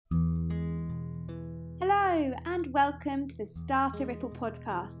Hello and welcome to the Start a Ripple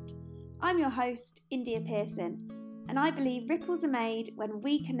podcast. I'm your host, India Pearson, and I believe ripples are made when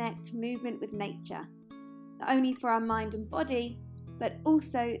we connect movement with nature, not only for our mind and body, but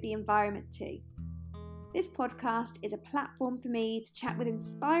also the environment too. This podcast is a platform for me to chat with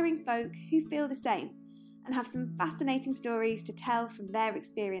inspiring folk who feel the same and have some fascinating stories to tell from their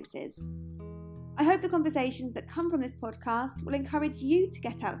experiences. I hope the conversations that come from this podcast will encourage you to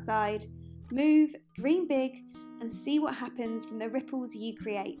get outside, move, dream big, and see what happens from the ripples you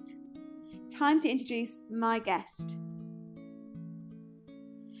create. Time to introduce my guest.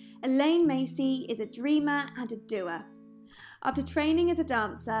 Elaine Macy is a dreamer and a doer. After training as a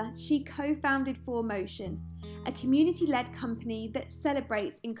dancer, she co-founded 4Motion, a community-led company that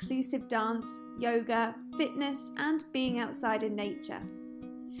celebrates inclusive dance, yoga, fitness, and being outside in nature.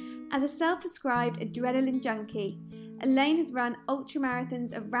 As a self-described adrenaline junkie, Elaine has run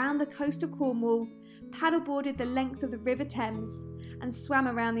ultramarathons around the coast of Cornwall, paddleboarded the length of the River Thames, and swam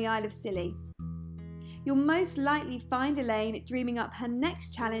around the Isle of Scilly. You'll most likely find Elaine dreaming up her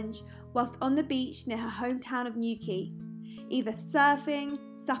next challenge whilst on the beach near her hometown of Newquay, either surfing,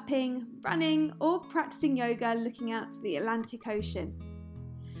 supping, running, or practicing yoga looking out to the Atlantic Ocean.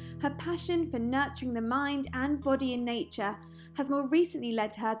 Her passion for nurturing the mind and body in nature has more recently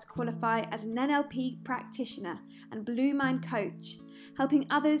led her to qualify as an NLP practitioner and Blue Mind coach, helping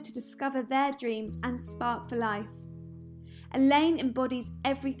others to discover their dreams and spark for life. Elaine embodies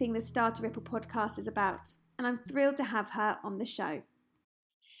everything the Start a Ripple podcast is about, and I'm thrilled to have her on the show.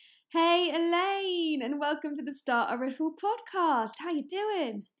 Hey Elaine, and welcome to the Start a Ripple podcast. How you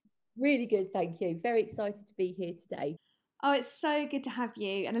doing? Really good, thank you. Very excited to be here today. Oh, it's so good to have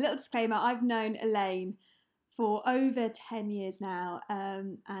you. And a little disclaimer, I've known Elaine for over 10 years now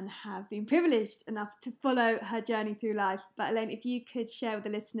and have been privileged enough to follow her journey through life. But Elaine, if you could share with the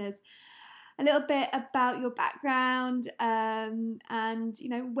listeners a little bit about your background and,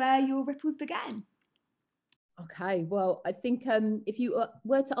 where your ripples began. Okay, well, I think if you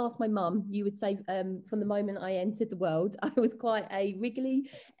were to ask my mum, you would say from the moment I entered the world, I was quite a wriggly,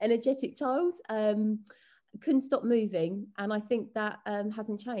 energetic child. Couldn't stop moving, and I think that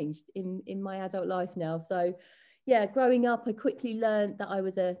hasn't changed in my adult life now. So yeah, growing up I quickly learned that I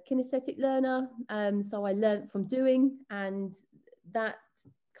was a kinesthetic learner, so I learned from doing, and that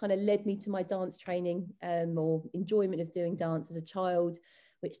kind of led me to my dance training or enjoyment of doing dance as a child,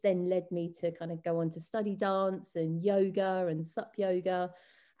 which then led me to kind of go on to study dance and yoga and sup yoga,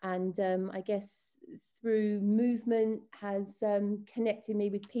 and I guess through movement has connected me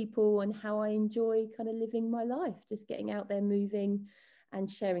with people and how I enjoy kind of living my life, just getting out there, moving and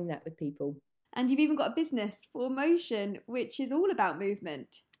sharing that with people. And you've even got a business, 4Motion, which is all about movement.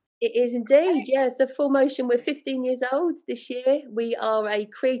 It is indeed, yeah. So 4Motion, we're 15 years old this year. We are a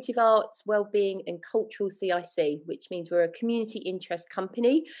creative arts, wellbeing and cultural CIC, which means we're a community interest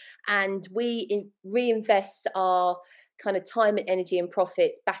company, and we reinvest our kind of time and energy and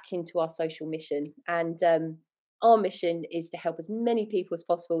profits back into our social mission. And our mission is to help as many people as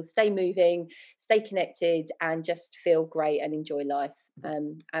possible stay moving, stay connected, and just feel great and enjoy life.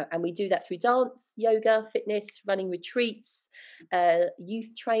 And we do that through dance, yoga, fitness, running retreats,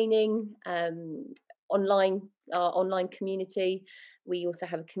 youth training, online community. We also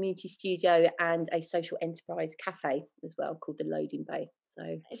have a community studio and a social enterprise cafe as well called the Loading Bay.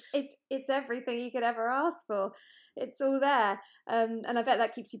 So it's everything you could ever ask for. It's all there, and I bet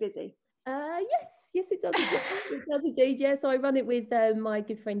that keeps you busy. Yes, it does. It does indeed. Yeah, so I run it with my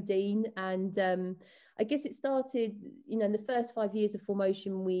good friend Dean, and I guess it started, in the first 5 years of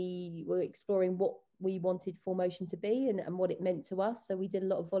 4Motion, we were exploring what we wanted 4Motion to be and what it meant to us. So we did a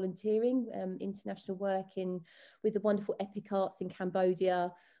lot of volunteering, international work with the wonderful Epic Arts in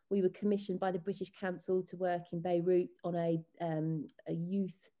Cambodia. We were commissioned by the British Council to work in Beirut on a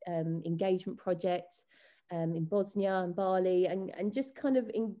youth engagement project in Bosnia and Bali, and just kind of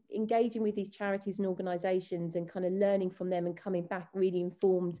engaging with these charities and organisations and kind of learning from them and coming back really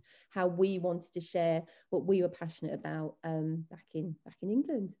informed how we wanted to share what we were passionate about back in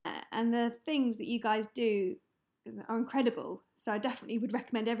England. And the things that you guys do are incredible. So I definitely would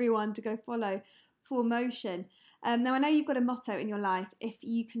recommend everyone to go follow 4Motion. Now I know you've got a motto in your life: if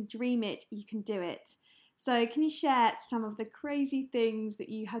you can dream it, you can do it. So can you share some of the crazy things that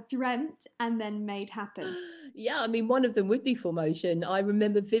you have dreamt and then made happen? Yeah, I mean, one of them would be 4Motion. I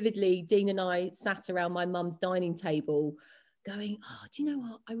remember vividly, Dean and I sat around my mum's dining table going, oh, do you know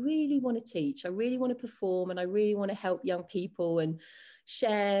what? I really want to teach. I really want to perform, and I really want to help young people and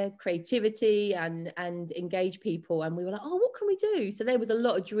share creativity and engage people. And we were like, oh, what can we do? So there was a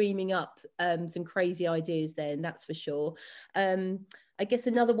lot of dreaming up some crazy ideas then, that's for sure. I guess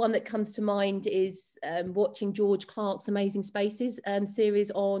another one that comes to mind is watching George Clark's Amazing Spaces series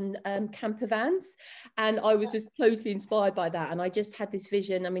on camper vans. And I was just totally inspired by that. And I just had this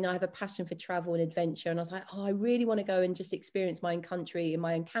vision. I mean, I have a passion for travel and adventure. And I was like, oh, I really want to go and just experience my own country in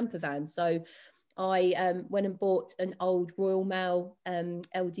my own camper van. So I went and bought an old Royal Mail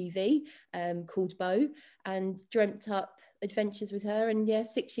LDV called Beau and dreamt up adventures with her. And yeah,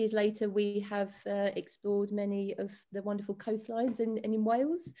 6 years later, we have explored many of the wonderful coastlines in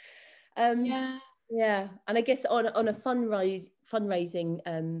Wales. Yeah, and I guess on a fundraising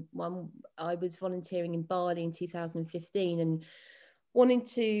one, I was volunteering in Bali in 2015 and wanting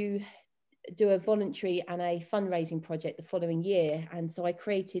to do a voluntary and a fundraising project the following year. And so I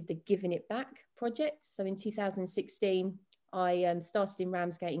created the Giving It Back project. So in 2016, I started in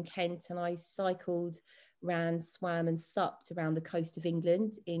Ramsgate in Kent, and I cycled, ran, swam and supped around the coast of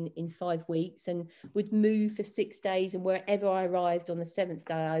England in 5 weeks, and would move for 6 days. And wherever I arrived on the 7th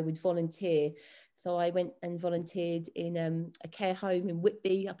day, I would volunteer. So I went and volunteered in a care home in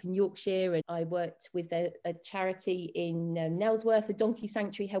Whitby up in Yorkshire, and I worked with a charity in Nailsworth, a donkey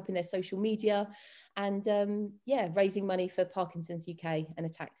sanctuary, helping their social media, and raising money for Parkinson's UK and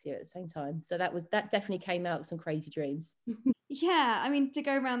Ataxia at the same time. So that definitely came out of some crazy dreams. Yeah, I mean, to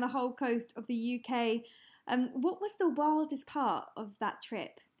go around the whole coast of the UK, what was the wildest part of that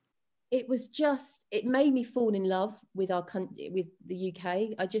trip? It made me fall in love with our country, with the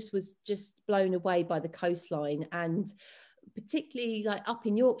UK. I just was blown away by the coastline, and particularly like up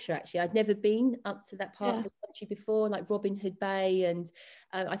in Yorkshire. Actually, I'd never been up to that part of the country before, like Robin Hood Bay, and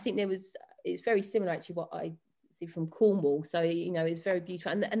I think it's very similar actually what I see from Cornwall. So it's very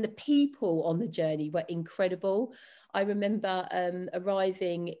beautiful, and the people on the journey were incredible. I remember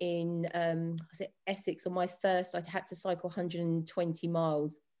arriving in Essex on my first. I had to cycle 120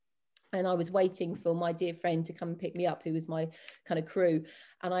 miles. And I was waiting for my dear friend to come and pick me up, who was my kind of crew.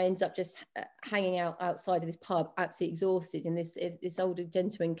 And I ended up just hanging out outside of this pub, absolutely exhausted. And this older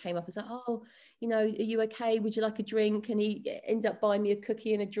gentleman came up and said, oh, are you okay? Would you like a drink? And he ended up buying me a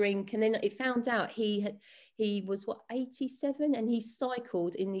cookie and a drink. And then it found out he was 87, and he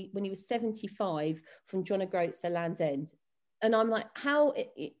cycled when he was 75 from John O'Groats to Land's End. And I'm like, how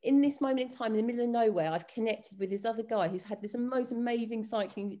in this moment in time, in the middle of nowhere, I've connected with this other guy who's had this most amazing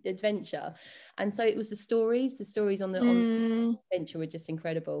cycling adventure. And so it was the stories on the adventure were just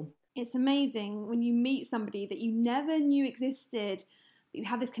incredible. It's amazing when you meet somebody that you never knew existed, but you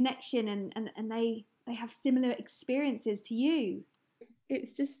have this connection and they have similar experiences to you.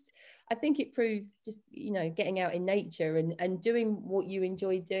 It's just, I think it proves just, getting out in nature and doing what you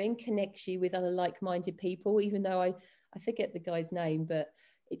enjoy doing connects you with other like-minded people, even though I forget the guy's name, but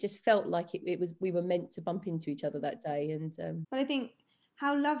it just felt like we were meant to bump into each other that day. And but I think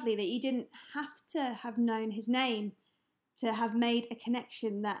how lovely that you didn't have to have known his name to have made a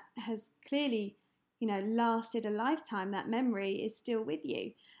connection that has clearly, lasted a lifetime. That memory is still with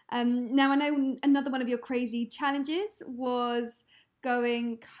you. Now I know another one of your crazy challenges was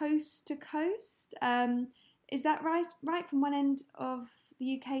going coast to coast. Is that right from one end of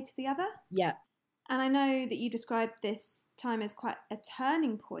the UK to the other? Yeah. And I know that you described this time as quite a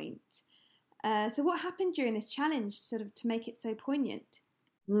turning point. So what happened during this challenge sort of to make it so poignant?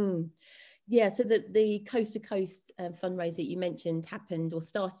 Yeah, so the Coast to Coast fundraiser that you mentioned happened or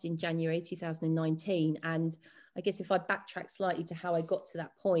started in January 2019. And I guess if I backtrack slightly to how I got to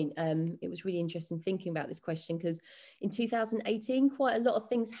that point, it was really interesting thinking about this question, because in 2018, quite a lot of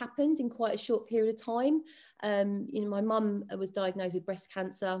things happened in quite a short period of time. My mum was diagnosed with breast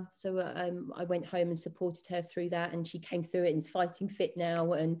cancer. So I went home and supported her through that, and she came through it and is fighting fit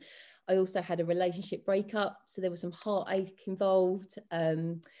now. And I also had a relationship breakup. So there was some heartache involved.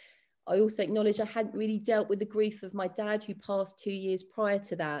 I also acknowledge I hadn't really dealt with the grief of my dad, who passed 2 years prior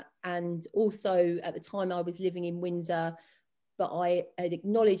to that. And also at the time I was living in Windsor, but I had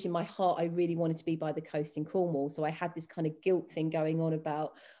acknowledged in my heart I really wanted to be by the coast in Cornwall. So I had this kind of guilt thing going on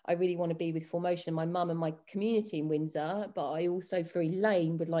about I really want to be with ForMotion and my mum and my community in Windsor, but I also very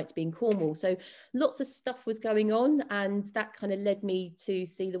lame would like to be in Cornwall. So lots of stuff was going on, and that kind of led me to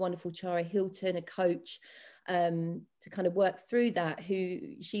see the wonderful Chara Hilton, a coach, to kind of work through that, who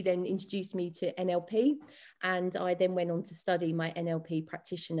she then introduced me to NLP. And I then went on to study my NLP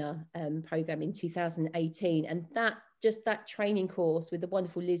practitioner program in 2018. And that training course with the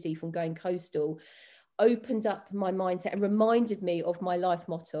wonderful Lizzie from Going Coastal opened up my mindset and reminded me of my life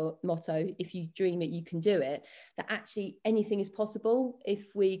motto, if you dream it, you can do it, that actually anything is possible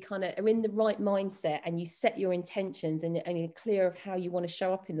if we kind of are in the right mindset and you set your intentions and you're clear of how you want to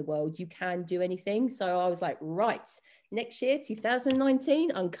show up in the world, you can do anything. So I was like, right, next year,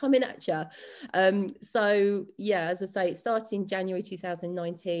 2019, I'm coming at you. So yeah, as I say, it started in January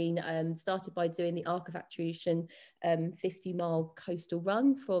 2019, started by doing the Arc of Actuation 50-mile coastal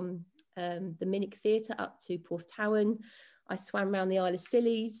run from the Minnick Theatre up to Porthtowan. I swam around the Isle of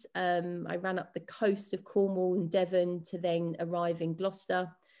Scillies. I ran up the coast of Cornwall and Devon to then arrive in Gloucester,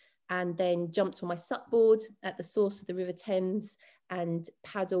 and then jumped on my supboard at the source of the River Thames and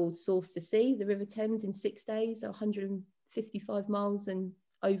paddled source to sea, the River Thames, in 6 days, 155 miles and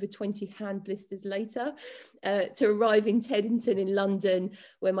over 20 hand blisters later, to arrive in Teddington in London,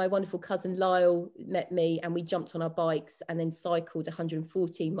 where my wonderful cousin Lyle met me, and we jumped on our bikes and then cycled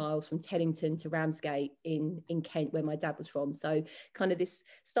 114 miles from Teddington to Ramsgate in Kent, where my dad was from. So kind of this,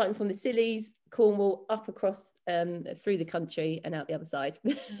 starting from the Scillies, Cornwall, up across through the country and out the other side.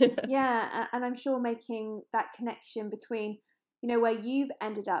 Yeah, and I'm sure making that connection between, you know, where you've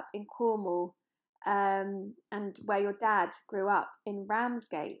ended up in Cornwall and where your dad grew up in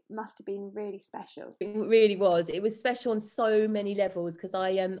Ramsgate must have been really special. It really was. It was special on so many levels, because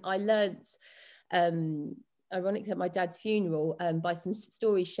I learnt, ironically, at my dad's funeral, by some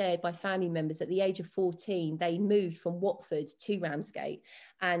stories shared by family members. At the age of 14, they moved from Watford to Ramsgate,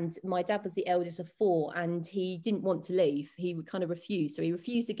 and my dad was the eldest of 4, and he didn't want to leave. He would kind of refuse. So he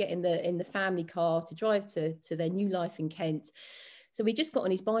refused to get in the family car to drive to their new life in Kent. So he just got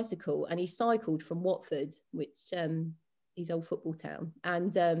on his bicycle and he cycled from Watford, which his old football town,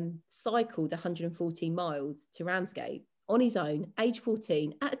 and cycled 114 miles to Ramsgate on his own, age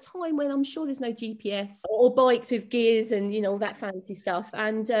 14, at a time when I'm sure there's no GPS or bikes with gears and, you know, all that fancy stuff.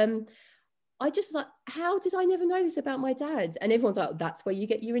 And I just like, how did I never know this about my dad? And everyone's like, that's where you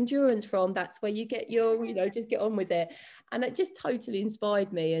get your endurance from. That's where you get your, you know, just get on with it. And it just totally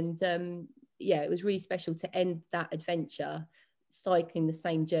inspired me. And yeah, it was really special to end that adventure cycling the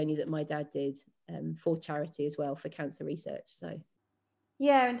same journey that my dad did, for charity as well, for cancer research. So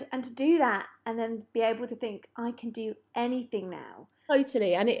yeah, and to do that and then be able to think, I can do anything now.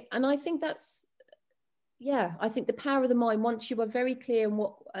 Totally. And I think that's, yeah, I think the power of the mind, once you are very clear on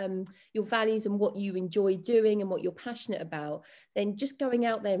what your values and what you enjoy doing and what you're passionate about, then just going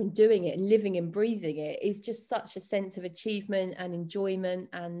out there and doing it and living and breathing it is just such a sense of achievement and enjoyment.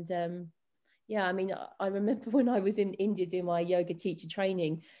 And yeah, I mean, I remember when I was in India doing my yoga teacher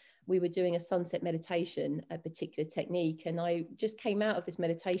training, we were doing a sunset meditation, a particular technique. And I just came out of this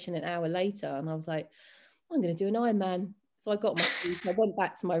meditation an hour later and I was like, I'm going to do an Ironman. So I got my sleep, I went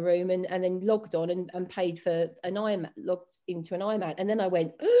back to my room and then logged on and paid for an Ironman, logged into an Ironman. And then I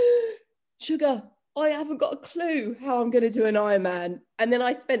went, sugar, I haven't got a clue how I'm going to do an Ironman. And then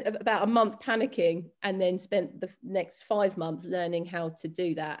I spent about a month panicking and then spent the next 5 months learning how to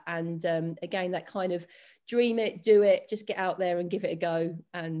do that. And again, that kind of dream it, do it, just get out there and give it a go.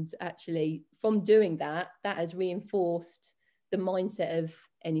 And actually from doing that, that has reinforced the mindset of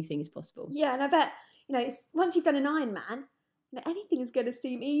anything is possible. Yeah, and I bet, you know, once you've done an Ironman, you know, anything is going to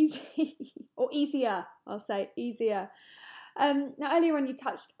seem easy or easier. I'll say easier. Now, earlier on, you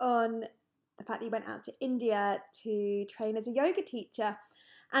touched on the fact that you went out to India to train as a yoga teacher.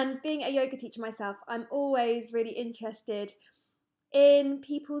 And being a yoga teacher myself, I'm always really interested in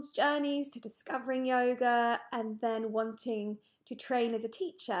people's journeys to discovering yoga and then wanting to train as a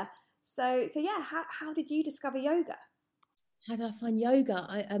teacher. So yeah, how did you discover yoga? How did I find yoga?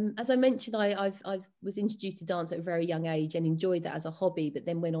 As I mentioned, I was introduced to dance at a very young age and enjoyed that as a hobby, but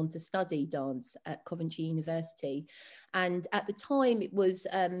then went on to study dance at Coventry University. And at the time, it was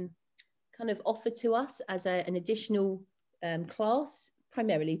kind of offered to us as an additional class,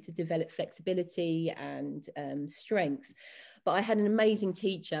 primarily to develop flexibility and strength. But I had an amazing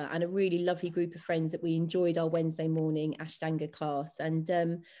teacher and a really lovely group of friends that we enjoyed our Wednesday morning Ashtanga class, and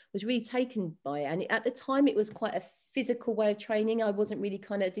was really taken by it. And at the time, it was quite a physical way of training. I wasn't really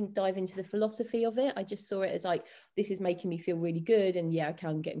didn't dive into the philosophy of it. I just saw it as like, this is making me feel really good. And yeah, okay,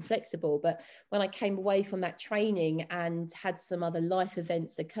 I'm getting flexible. But when I came away from that training and had some other life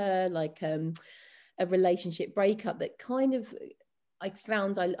events occur, like a relationship breakup, that kind of, I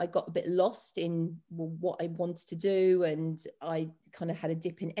found I got a bit lost in what I wanted to do, and I kind of had a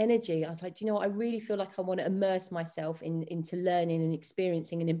dip in energy. I was like, do you know what? I really feel like I want to immerse myself into learning and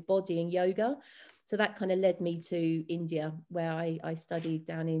experiencing and embodying yoga. So that kind of led me to India, where I studied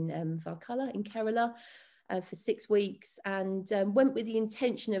down in Varkala in Kerala for 6 weeks, and went with the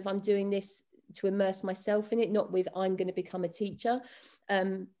intention of, I'm doing this to immerse myself in it, not with I'm going to become a teacher.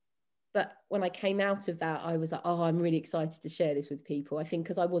 But when I came out of that, I was like, oh, I'm really excited to share this with people. I think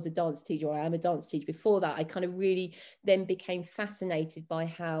because I was a dance teacher, or I am a dance teacher before that, I kind of really then became fascinated by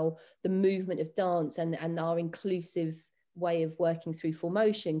how the movement of dance and our inclusive way of working through full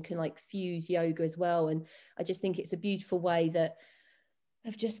motion can like fuse yoga as well. And I just think it's a beautiful way that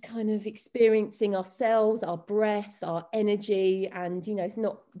of just kind of experiencing ourselves, our breath, our energy. And it's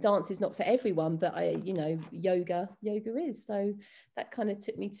not, dance is not for everyone, but yoga is. So that kind of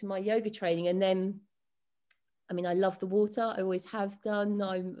took me to my yoga training. And then I love the water. I always have done.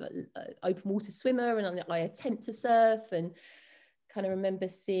 I'm an open water swimmer, and I attempt to surf, and kind of remember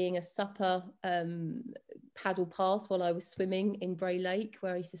seeing a supper paddle pass while I was swimming in Bray Lake,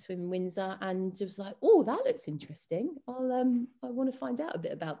 where I used to swim in Windsor, and just like, oh, that looks interesting. I want to find out a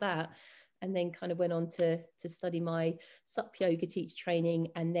bit about that. And then kind of went on to study my SUP yoga teacher training,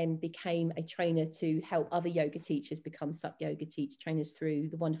 and then became a trainer to help other yoga teachers become SUP yoga teacher trainers through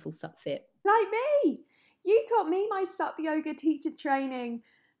the wonderful SUP Fit. Like me, you taught me my SUP yoga teacher training.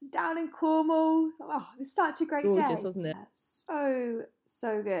 Down in Cornwall. Oh, it was such a great day. Gorgeous, wasn't it?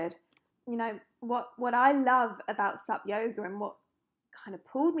 So good. What I love about SUP yoga, and what kind of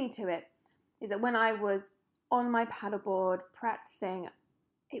pulled me to it, is that when I was on my paddleboard practicing,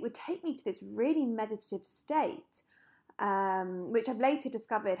 it would take me to this really meditative state, which I've later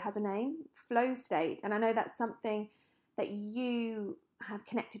discovered has a name, flow state. And I know that's something that you have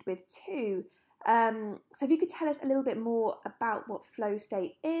connected with too. So if you could tell us a little bit more about what flow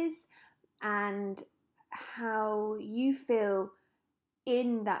state is and how you feel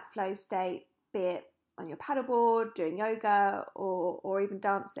in that flow state, be it on your paddleboard, doing yoga, or even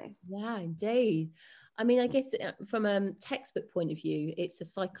dancing. Yeah, indeed. I guess from a textbook point of view, it's a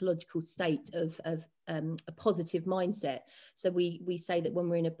psychological state of a positive mindset. So we say that when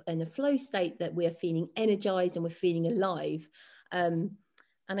we're in a flow state, that we're feeling energized and we're feeling alive.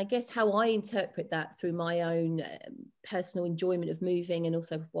 And I guess how I interpret that through my own personal enjoyment of moving, and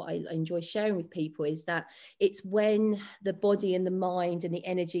also what I enjoy sharing with people, is that it's when the body and the mind and the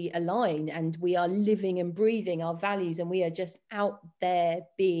energy align, and we are living and breathing our values, and we are just out there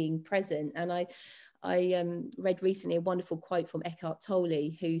being present. And I read recently a wonderful quote from Eckhart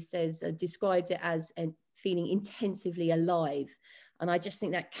Tolle, who says, described it as feeling intensively alive. And I just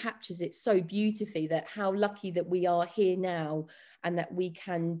think that captures it so beautifully, that how lucky that we are here now, and that we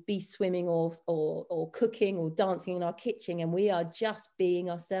can be swimming or cooking or dancing in our kitchen, and we are just being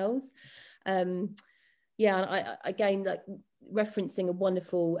ourselves. And again, like referencing a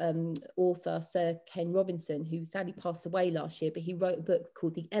wonderful author, Sir Ken Robinson, who sadly passed away last year, but he wrote a book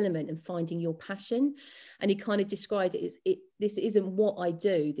called The Element and Finding Your Passion. And he kind of described it as, this isn't what I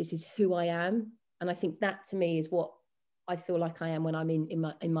do, this is who I am. And I think that to me is what I feel like I am when I'm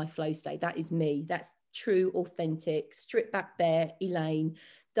in my flow state. That is me. That's true, authentic, stripped back bare Elaine,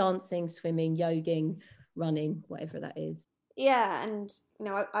 dancing, swimming, yogging, running, whatever that is. Yeah, and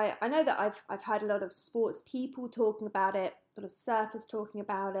I know that I've heard a lot of sports people talking about it, a lot of surfers talking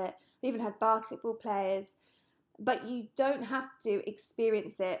about it. We even had basketball players, but you don't have to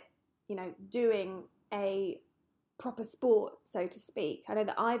experience it, doing a proper sport, so to speak. I know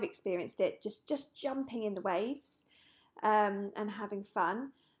that I've experienced it just jumping in the waves, and having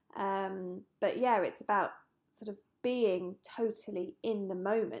fun. But yeah, it's about sort of being totally in the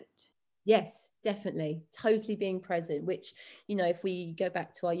moment. Yes, definitely. Totally being present, which, if we go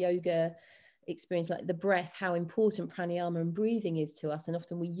back to our yoga experience, like the breath, how important pranayama and breathing is to us. And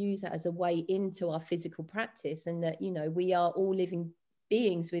often we use that as a way into our physical practice, and that, we are all living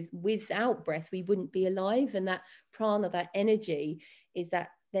beings without breath, we wouldn't be alive. And that prana, that energy, is that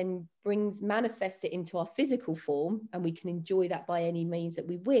then manifests it into our physical form, and we can enjoy that by any means that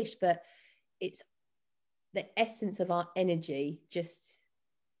we wish. But it's the essence of our energy just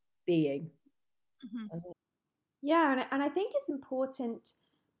being. Mm-hmm. Yeah, and I think it's important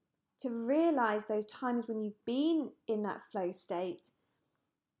to realize those times when you've been in that flow state,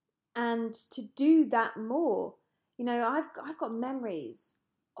 and to do that more. I've got memories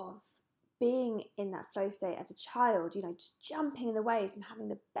of being in that flow state as a child, just jumping in the waves and having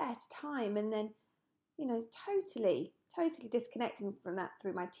the best time, and then, totally disconnecting from that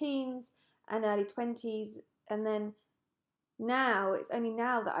through my teens and early 20s. And then now, it's only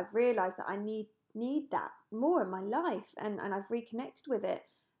now that I've realised that I need that more in my life, and I've reconnected with it.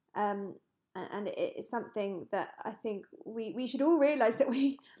 And it is something that I think we should all realise, that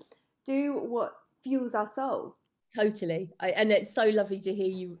we do what fuels our soul. Totally. And it's so lovely to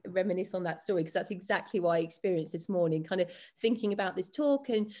hear you reminisce on that story, because that's exactly what I experienced this morning, kind of thinking about this talk.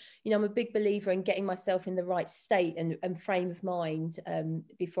 And, I'm a big believer in getting myself in the right state and frame of mind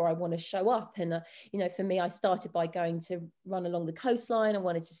before I want to show up. And, for me, I started by going to run along the coastline. I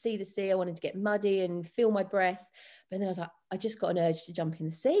wanted to see the sea. I wanted to get muddy and feel my breath. But then I was like, I just got an urge to jump in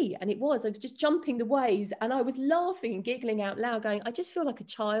the sea. And I was just jumping the waves, and I was laughing and giggling out loud, going, I just feel like a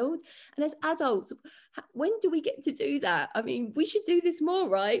child. And as adults, when do we get to do that? I mean, we should do this more,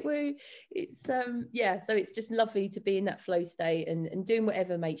 right? So it's just lovely to be in that flow state and doing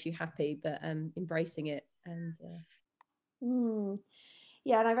whatever makes you happy, but embracing it. And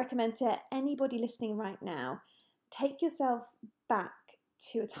yeah, and I recommend to anybody listening right now, take yourself back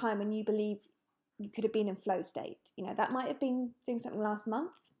to a time when you believe you could have been in flow state. That might have been doing something last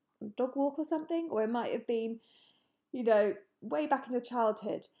month, a dog walk or something, or it might have been, way back in your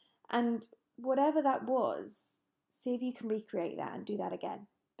childhood. And whatever that was, see if you can recreate that and do that again,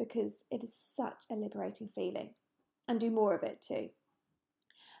 because it is such a liberating feeling, and do more of it too.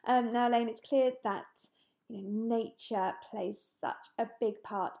 Now, Elaine, it's clear that nature plays such a big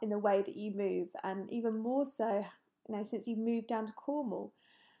part in the way that you move, and even more so, since you moved down to Cornwall.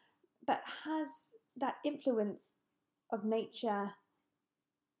 But has that influence of nature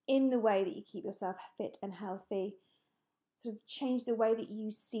in the way that you keep yourself fit and healthy sort of changed the way that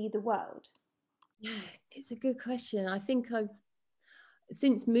you see the world? Yeah, it's a good question. I think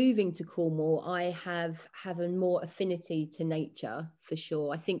since moving to Cornwall, I have a more affinity to nature, for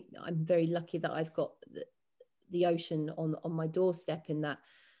sure. I think I'm very lucky that I've got the ocean on my doorstep, in that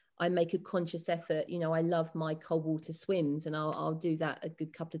I make a conscious effort. I love my cold water swims, and I'll do that a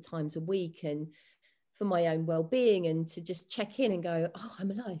good couple of times a week, and for my own well-being, and to just check in and go, oh, I'm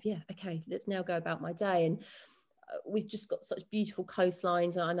alive. Yeah, okay, let's now go about my day. And we've just got such beautiful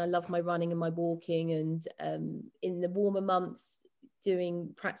coastlines, and I love my running and my walking. And in the warmer months,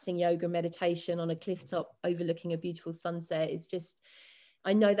 practicing yoga and meditation on a cliff top overlooking a beautiful sunset is just,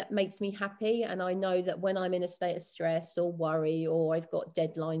 I know that makes me happy. And I know that when I'm in a state of stress or worry, or I've got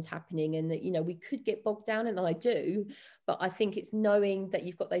deadlines happening, and that, we could get bogged down, and I do, but I think it's knowing that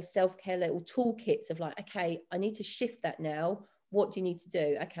you've got those self-care little toolkits of like, okay, I need to shift that now. What do you need to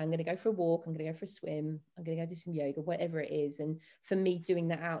do? Okay, I'm going to go for a walk. I'm going to go for a swim. I'm going to go do some yoga, whatever it is. And for me, doing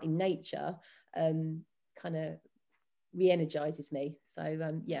that out in nature kind of re-energizes me.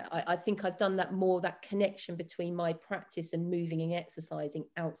 So I think I've done that more, that connection between my practice and moving and exercising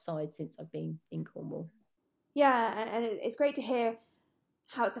outside since I've been in Cornwall. Yeah, and it's great to hear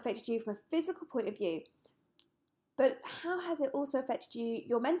how it's affected you from a physical point of view. But how has it also affected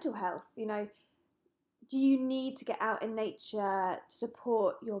your mental health? Do you need to get out in nature to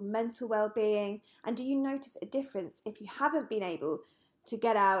support your mental well-being? And do you notice a difference if you haven't been able to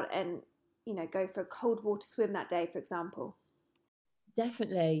get out and, go for a cold water swim that day, for example?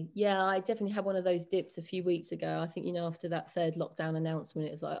 Definitely. Yeah, I definitely had one of those dips a few weeks ago. I think, after that third lockdown announcement,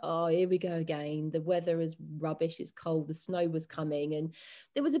 it was like, oh, here we go again. The weather is rubbish. It's cold. The snow was coming. And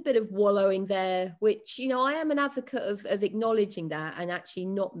there was a bit of wallowing there, which, I am an advocate of acknowledging that and actually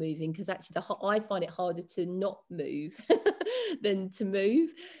not moving, because actually I find it harder to not move than to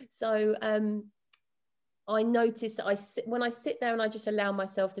move. So I notice that when I sit there and I just allow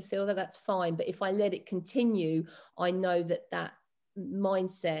myself to feel that, that's fine. But if I let it continue, I know that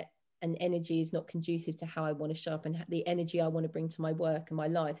mindset and energy is not conducive to how I want to show up and the energy I want to bring to my work and my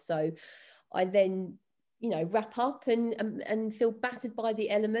life. So I then, wrap up and feel battered by the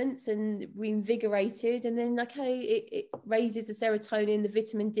elements and reinvigorated. And then, okay, it raises the serotonin, the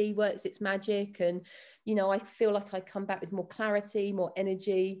vitamin D works its magic. And, I feel like I come back with more clarity, more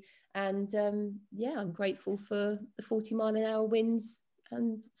energy. And I'm grateful for the 40-mile-an-hour winds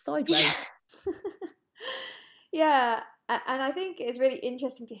and sideways. Yeah, and I think it's really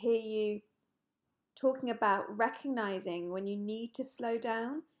interesting to hear you talking about recognizing when you need to slow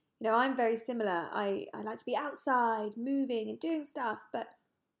down. I'm very similar. I like to be outside, moving and doing stuff, but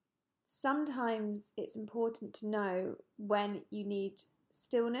sometimes it's important to know when you need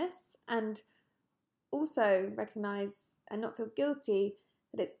stillness, and also recognize and not feel guilty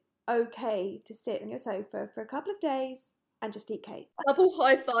that it's okay to sit on your sofa for a couple of days and just eat cake. Double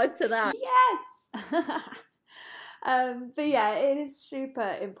high five to that. Yes! But yeah, it is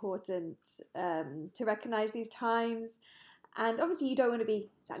super important to recognise these times. And obviously you don't want to be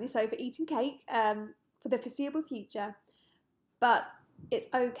sat on your sofa eating cake for the foreseeable future. But it's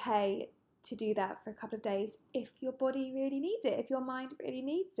okay to do that for a couple of days if your body really needs it, if your mind really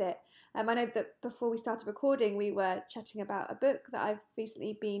needs it. I know that before we started recording, we were chatting about a book that I've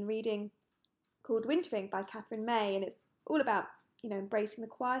recently been reading called Wintering by Catherine May. And it's all about, embracing the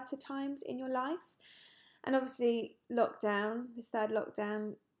quieter times in your life. And obviously this third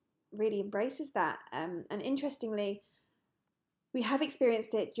lockdown really embraces that. And interestingly, we have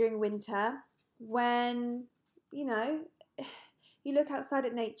experienced it during winter when, you know, you look outside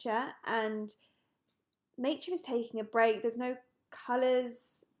at nature and nature is taking a break. There's no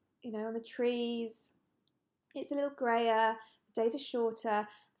colours, on the trees. It's a little grayer, the days are shorter,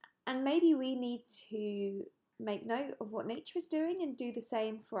 and maybe we need to make note of what nature is doing and do the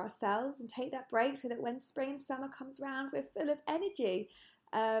same for ourselves and take that break so that when spring and summer comes around, we're full of energy,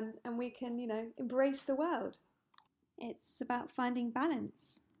 and we can, embrace the world. It's about finding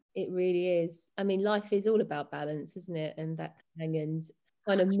balance. It really is. I mean, life is all about balance, isn't it? And that and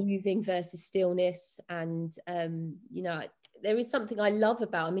kind of moving versus stillness. And, there is something I love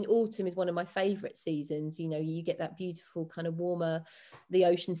about, I mean, autumn is one of my favorite seasons. You get that beautiful kind of warmer, the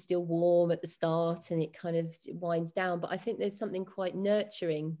ocean's still warm at the start and it kind of winds down. But I think there's something quite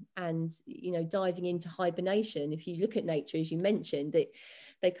nurturing and, diving into hibernation. If you look at nature, as you mentioned,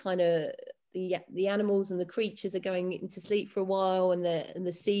 they kind of, the animals and the creatures are going into sleep for a while, and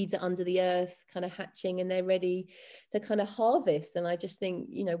the seeds are under the earth kind of hatching, and they're ready to kind of harvest. And I just think,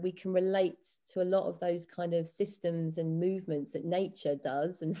 we can relate to a lot of those kind of systems and movements that nature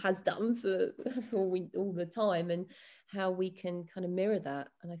does and has done for all the time, and how we can kind of mirror that.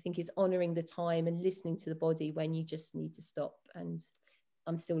 And I think it's honoring the time and listening to the body when you just need to stop. And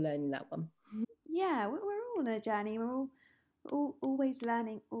I'm still learning that one. Yeah, we're all on a journey. We're all always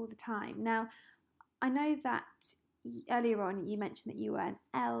learning all the time. Now, I know that earlier on you mentioned that you were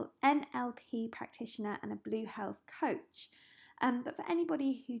an NLP practitioner and a Blue Health coach. But for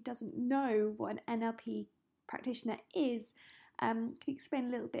anybody who doesn't know what an NLP practitioner is, can you explain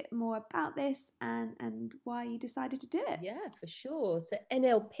a little bit more about this and why you decided to do it? Yeah, for sure. So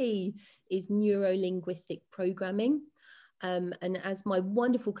NLP is neuro-linguistic programming. And as my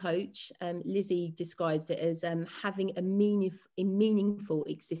wonderful coach, Lizzie, describes it as having a meaningful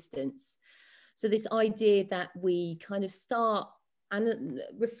existence. So this idea that we kind of start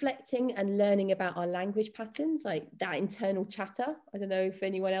reflecting and learning about our language patterns, like that internal chatter. I don't know if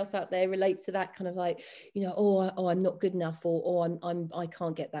anyone else out there relates to that kind of like, oh, I'm not good enough, or I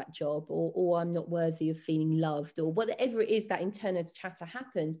can't get that job, or I'm not worthy of feeling loved, or whatever it is, that internal chatter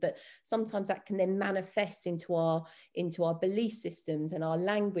happens. But sometimes that can then manifest into our belief systems and our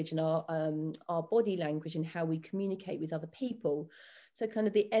language and our body language and how we communicate with other people. So kind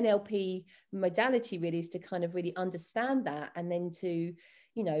of the NLP modality really is to kind of really understand that, and then to,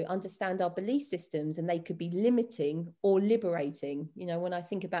 understand our belief systems, and they could be limiting or liberating. When I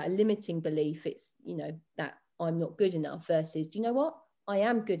think about a limiting belief, it's, that I'm not good enough versus, do you know what? I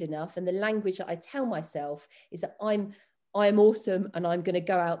am good enough. And the language that I tell myself is that I'm awesome, and I'm going to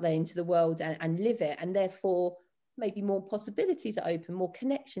go out there into the world and live it. And therefore, maybe more possibilities are open, more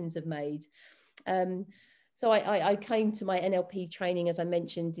connections are made. So I came to my NLP training, as I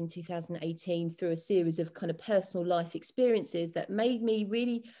mentioned, in 2018 through a series of kind of personal life experiences that made me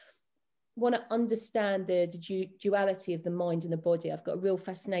really want to understand the duality of the mind and the body. I've got a real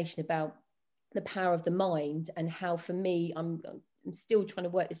fascination about the power of the mind, and how, for me, I'm still trying to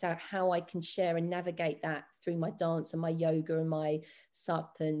work this out, how I can share and navigate that through my dance and my yoga and my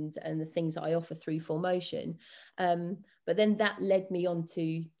SUP and the things that I offer through Formotion. But then that led me on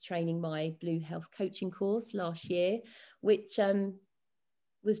to training my Blue Health coaching course last year, which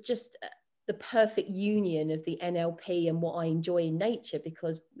was just the perfect union of the NLP and what I enjoy in nature,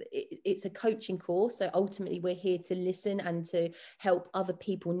 because it's a coaching course. So ultimately we're here to listen and to help other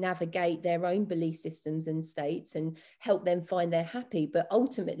people navigate their own belief systems and states and help them find their happy. But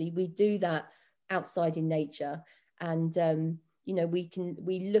ultimately we do that outside in nature. And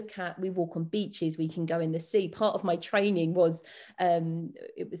we walk on beaches, we can go in the sea. Part of my training was,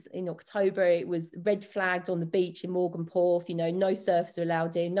 it was in October, it was red flagged on the beach in Morgan Porth, no surfers are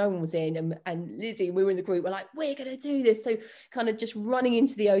allowed in, no one was in. And Lizzie, we were in the group, we're like, we're going to do this. So kind of just running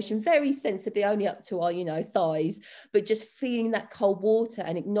into the ocean very sensibly, only up to our, thighs, but just feeling that cold water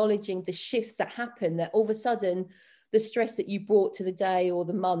and acknowledging the shifts that happen, that all of a sudden the stress that you brought to the day or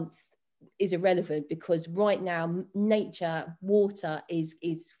the month is irrelevant, because right now nature, water is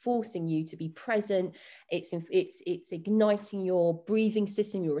forcing you to be present. It's igniting your breathing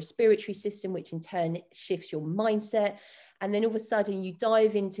system, your respiratory system, which in turn shifts your mindset. And then all of a sudden you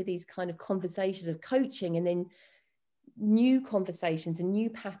dive into these kind of conversations of coaching, and then new conversations and new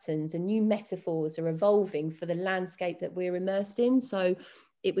patterns and new metaphors are evolving for the landscape that we're immersed in. So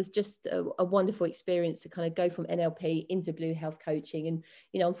it was just a wonderful experience to kind of go from NLP into Blue Health Coaching. And,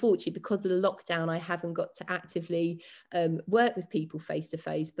 you know, unfortunately, because of the lockdown, I haven't got to actively work with people face to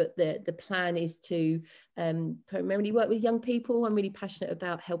face, but the plan is to primarily work with young people. I'm really passionate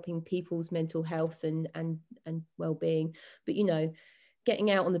about helping people's mental health and well-being, but, you know,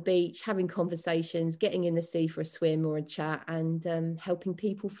 getting out on the beach, having conversations, getting in the sea for a swim or a chat, and helping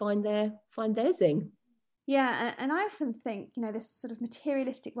people find their zing. Yeah, and I often think, you know, this sort of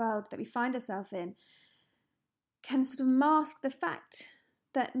materialistic world that we find ourselves in can sort of mask the fact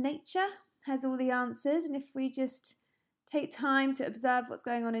that nature has all the answers. And if we just take time to observe what's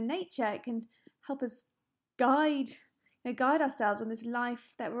going on in nature, it can help us guide ourselves on this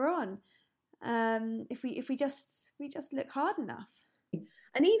life that we're on. If we just look hard enough.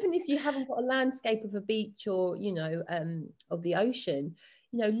 And even if you haven't got a landscape of a beach or, you know, of the ocean,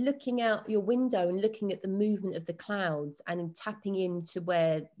 you know, looking out your window and looking at the movement of the clouds and tapping into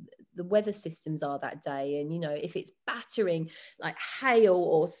where the weather systems are that day. And, you know, if it's battering like hail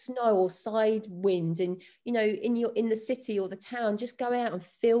or snow or side wind, and, you know, in the city or the town, just go out and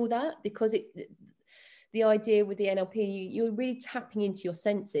feel that, because the idea with the NLP, you're really tapping into your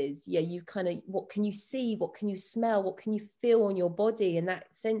senses. Yeah, you kind of, what can you see? What can you smell? What can you feel on your body? And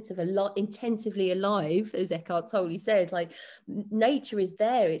that sense of intensively alive, as Eckhart Tolle says, like nature is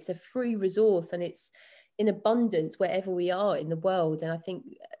there. It's a free resource and it's in abundance wherever we are in the world. And I think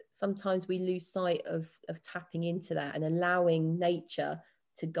sometimes we lose sight of tapping into that and allowing nature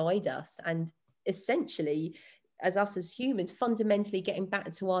to guide us. And essentially, as humans, fundamentally getting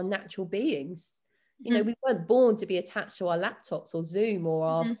back to our natural beings. You know, we weren't born to be attached to our laptops or Zoom or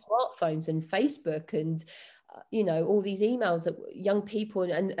our smartphones and Facebook and, you know, all these emails that young people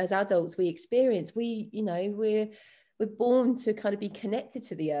and as adults we experience. We're born to kind of be connected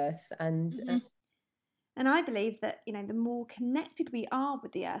to the earth. And I believe that, you know, the more connected we are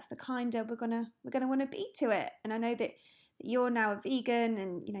with the earth, the kinder we're gonna want to be to it. And I know that you're now a vegan,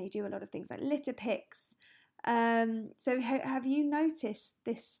 and, you know, you do a lot of things like litter picks. So have you noticed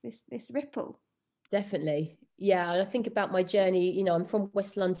this ripple? Definitely. Yeah. And I think about my journey, you know, I'm from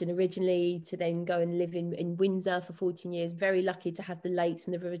West London originally, to then go and live in Windsor for 14 years. Very lucky to have the lakes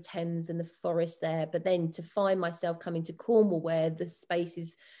and the River Thames and the forest there. But then to find myself coming to Cornwall, where the space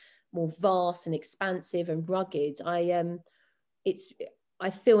is more vast and expansive and rugged, I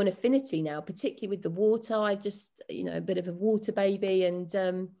feel an affinity now, particularly with the water. I just, you know, a bit of a water baby.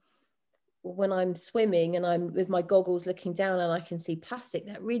 And when I'm swimming and I'm with my goggles looking down and I can see plastic,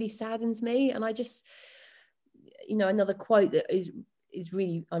 that really saddens me. And I just, you know, another quote that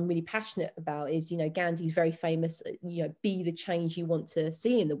I'm really passionate about is, you know, Gandhi's very famous, you know, be the change you want to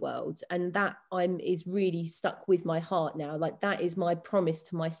see in the world. And that is really stuck with my heart now. Like, that is my promise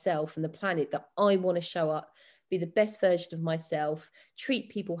to myself and the planet, that I want to show up, be the best version of myself, treat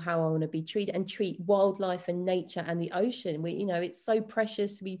people how I want to be treated, and treat wildlife and nature and the ocean. You know, it's so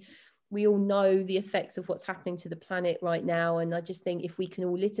precious. We all know the effects of what's happening to the planet right now. And I just think if we can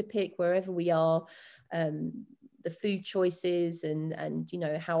all litter pick wherever we are, the food choices and, you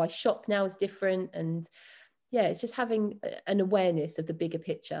know, how I shop now is different. And yeah, it's just having an awareness of the bigger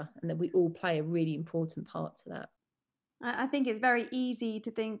picture, and that we all play a really important part to that. I think it's very easy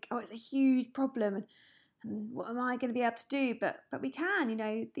to think, oh, it's a huge problem, and what am I going to be able to do? But we can, you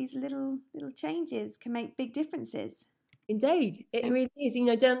know, these little changes can make big differences. Indeed, it really is. You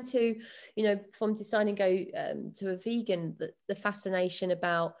know, down to, you know, from deciding to go to a vegan, the fascination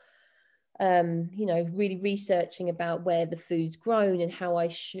about, you know, really researching about where the food's grown and how I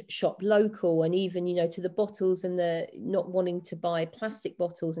shop local, and even, you know, to the bottles and the not wanting to buy plastic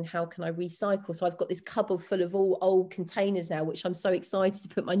bottles and how can I recycle. So I've got this cupboard full of all old containers now, which I'm so excited to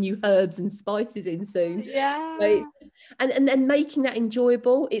put my new herbs and spices in soon. Yeah. So and then making that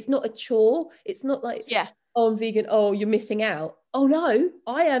enjoyable. It's not a chore. It's not like, yeah, oh, I'm vegan, oh, you're missing out. Oh no,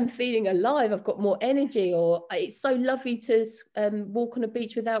 I am feeling alive. I've got more energy. Or it's so lovely to walk on a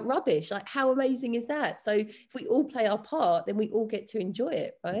beach without rubbish. Like, how amazing is that? So if we all play our part, then we all get to enjoy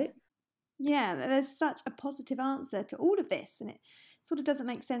it, right? Yeah, there's such a positive answer to all of this, and it sort of doesn't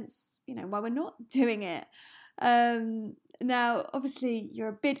make sense, you know, why we're not doing it. Now, obviously, you're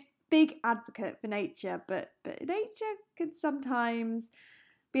a big advocate for nature, but nature can sometimes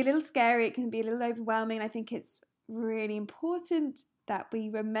be a little scary. It can be a little overwhelming. And I think it's really important that we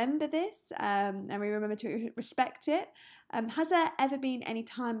remember this, and we remember to respect it. Has there ever been any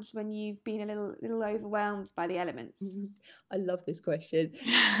times when you've been a little overwhelmed by the elements? I love this question.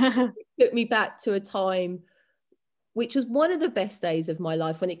 It took me back to a time which was one of the best days of my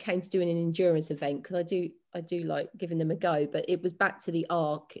life when it came to doing an endurance event, because I do like giving them a go. But it was back to the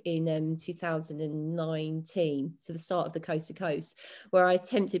Arc in 2019, so the start of the Coast to Coast, where I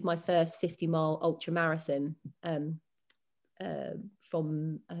attempted my first 50-mile ultra marathon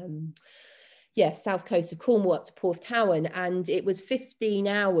from south coast of Cornwall up to Porthtowan, and it was 15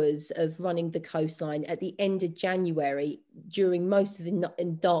 hours of running the coastline at the end of January during most of the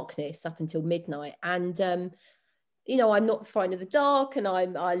in darkness up until midnight. And you know, I'm not frightened of the dark, and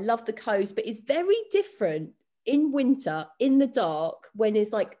I love the coast, but it's very different in winter in the dark when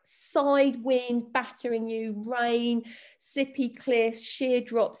it's like side wind battering you, rain, slippy cliffs, sheer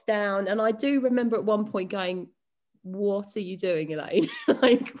drops down. And I do remember at one point going, what are you doing, Elaine?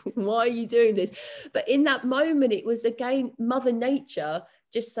 Like, why are you doing this? But in that moment, it was again Mother Nature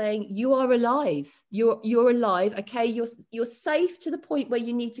just saying, you are alive, you're alive. Okay, you're safe to the point where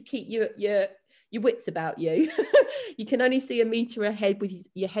you need to keep your wits about you. You can only see a meter ahead with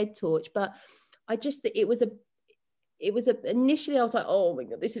your head torch. But I just, it was initially I was like, oh my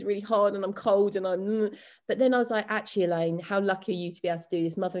God, this is really hard and I'm cold but then I was like, actually, Elaine, how lucky are you to be able to do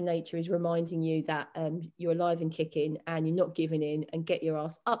this? Mother Nature is reminding you that you're alive and kicking and you're not giving in, and get your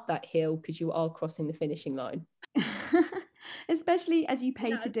ass up that hill because you are crossing the finishing line. Especially as you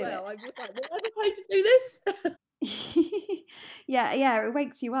pay to do it. I was like, well, I paid to do this. yeah, it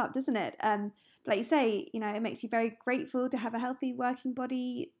wakes you up, doesn't it? Like you say, you know, it makes you very grateful to have a healthy working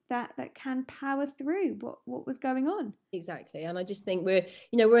body that can power through what was going on. Exactly. And I just think we're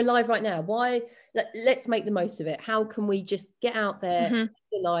alive right now. Why? Let's make the most of it. How can we just get out there, be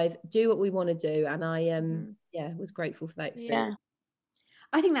alive, do what we want to do? And I was grateful for that experience. Yeah.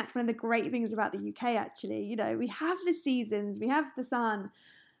 I think that's one of the great things about the UK, actually. You know, we have the seasons, we have the sun,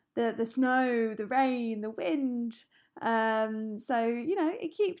 the snow, the rain, the wind. So, you know,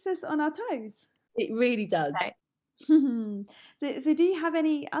 it keeps us on our toes. It really does. So do you have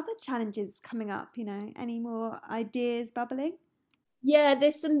any other challenges coming up? You know, any more ideas bubbling? Yeah, there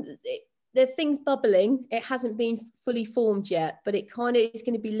are things bubbling. It hasn't been fully formed yet, but it kind of is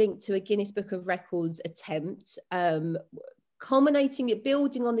going to be linked to a Guinness Book of Records attempt, culminating it,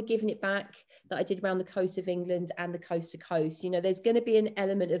 building on the Giving It Back that I did around the coast of England and the coast to coast. You know, there's going to be an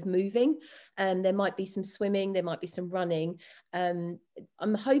element of moving. There might be some swimming, there might be some running. I'm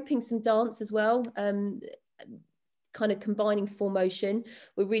hoping some dance as well. Kind of combining ForMotion.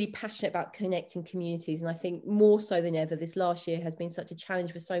 We're really passionate about connecting communities, and I think more so than ever this last year has been such a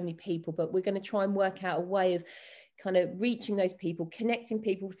challenge for so many people, but we're going to try and work out a way of kind of reaching those people, connecting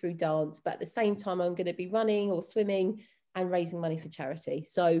people through dance, but at the same time I'm going to be running or swimming and raising money for charity.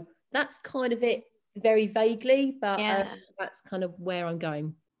 So that's kind of it, very vaguely, but that's kind of where I'm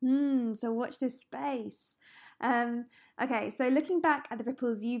going. So watch this space. Okay, so looking back at the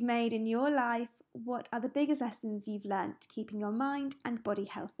ripples you've made in your life, what are the biggest lessons you've learned keeping your mind and body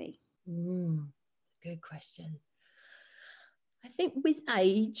healthy? That's a good question. I think with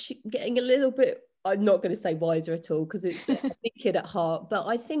age, getting a little bit, I'm not going to say wiser at all because it's a big kid at heart, but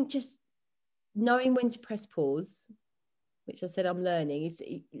I think just knowing when to press pause, which I said I'm learning, is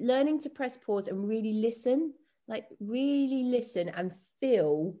learning to press pause and really listen and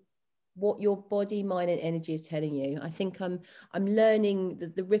feel what your body, mind and energy is telling you. I think I'm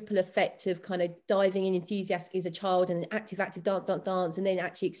learning the ripple effect of kind of diving in enthusiastically as a child and then active dance, and then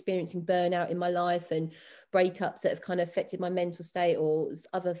actually experiencing burnout in my life and breakups that have kind of affected my mental state or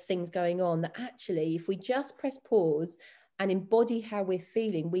other things going on, that actually if we just press pause and embody how we're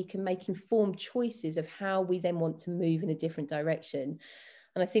feeling, we can make informed choices of how we then want to move in a different direction.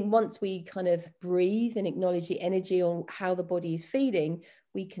 And I think once we kind of breathe and acknowledge the energy on how the body is feeling,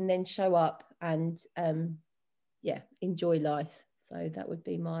 we can then show up and enjoy life. So that would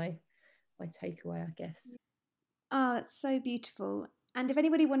be my takeaway, I guess. Oh, that's so beautiful. And if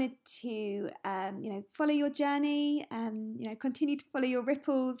anybody wanted to follow your journey, continue to follow your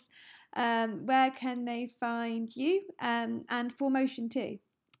ripples, where can they find you and ForMotion too?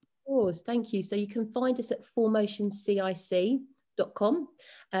 Of course, thank you. So you can find us at ForMotionCIC.com.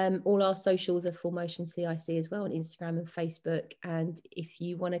 All our socials are ForMotion CIC as well on Instagram and Facebook. And if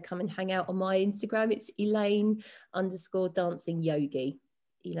you want to come and hang out on my Instagram, it's Elaine_dancing yogi.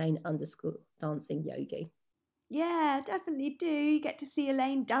 Elaine_dancing yogi. Yeah, definitely do. You get to see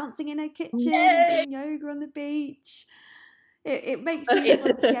Elaine dancing in her kitchen, doing yoga on the beach. It makes you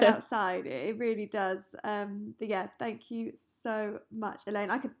want to get outside. It really does. But yeah, thank you so much, Elaine.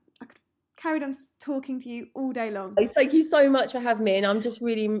 I could carried on talking to you all day long. Thank you so much for having me, and I'm just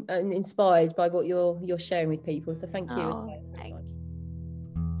really inspired by what you're sharing with people, so thank you.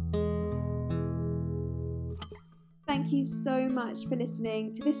 Thank you so much for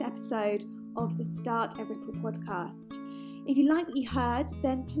listening to this episode of the Start a Ripple podcast. If you like what you heard,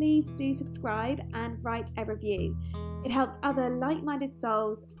 then please do subscribe and write a review. It helps other like-minded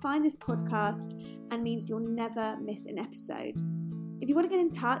souls find this podcast and means you'll never miss an episode. If you want to get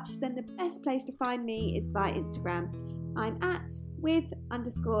in touch, then the best place to find me is via Instagram. I'm at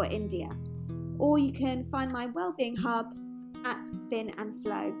with_India. Or you can find my wellbeing hub at Fin and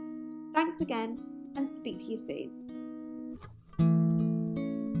Flow. Thanks again, and speak to you soon.